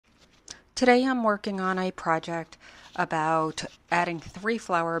Today I'm working on a project about adding 3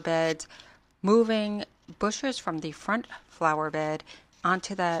 flower beds, moving bushes from the front flower bed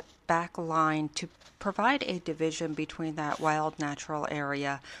onto that back line to provide a division between that wild natural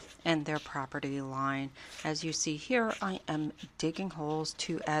area and their property line. As you see here, I am digging holes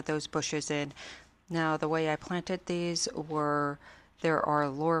to add those bushes in. Now the way I planted these were there are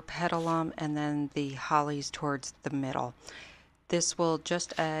loropetalum and then the hollies towards the middle. This will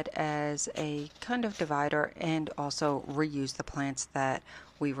just add as a kind of divider and also reuse the plants that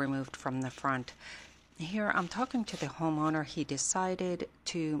we removed from the front. Here I'm talking to the homeowner. He decided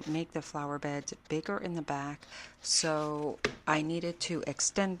to make the flower beds bigger in the back, so I needed to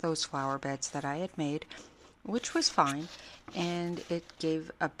extend those flower beds that I had made, which was fine, and it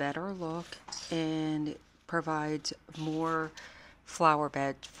gave a better look and provides more flower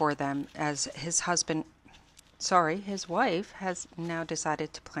beds for them, as his wife has now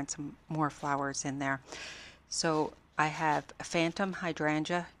decided to plant some more flowers in there. So I have Phantom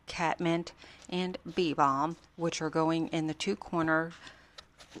Hydrangea, catmint, and bee balm, which are going in the 2 corner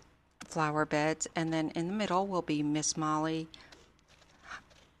flower beds, and then in the middle will be Miss Molly,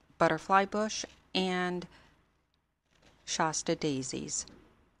 butterfly bush, and Shasta daisies.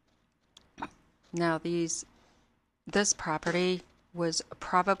 Now this property was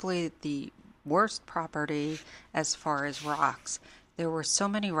probably the worst property as far as rocks. There were so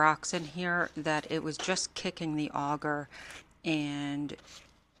many rocks in here that it was just kicking the auger and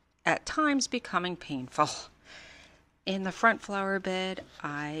at times becoming painful. In the front flower bed,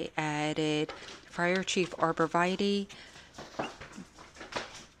 I added Fire Chief arborvitae,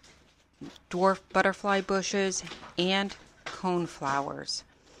 dwarf butterfly bushes, and coneflowers.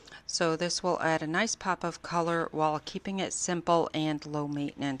 So this will add a nice pop of color while keeping it simple and low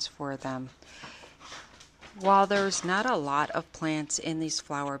maintenance for them. While there's not a lot of plants in these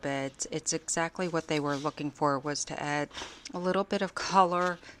flower beds, it's exactly what they were looking for, was to add a little bit of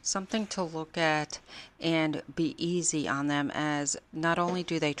color, something to look at and be easy on them, as not only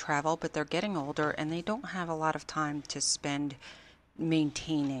do they travel, but they're getting older and they don't have a lot of time to spend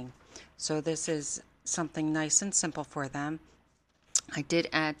maintaining. So this is something nice and simple for them. I did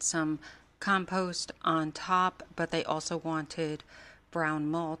add some compost on top, but they also wanted brown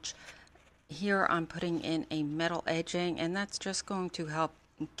mulch. Here I'm putting in a metal edging, and that's just going to help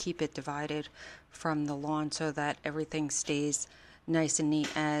keep it divided from the lawn so that everything stays nice and neat,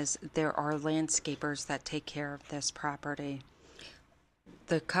 as there are landscapers that take care of this property.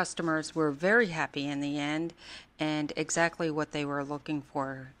 The customers were very happy in the end and exactly what they were looking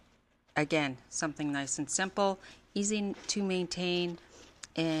for. Again, something nice and simple, easy to maintain,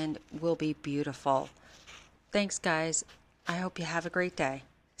 and will be beautiful. Thanks, guys. I hope you have a great day.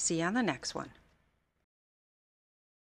 See you on the next one.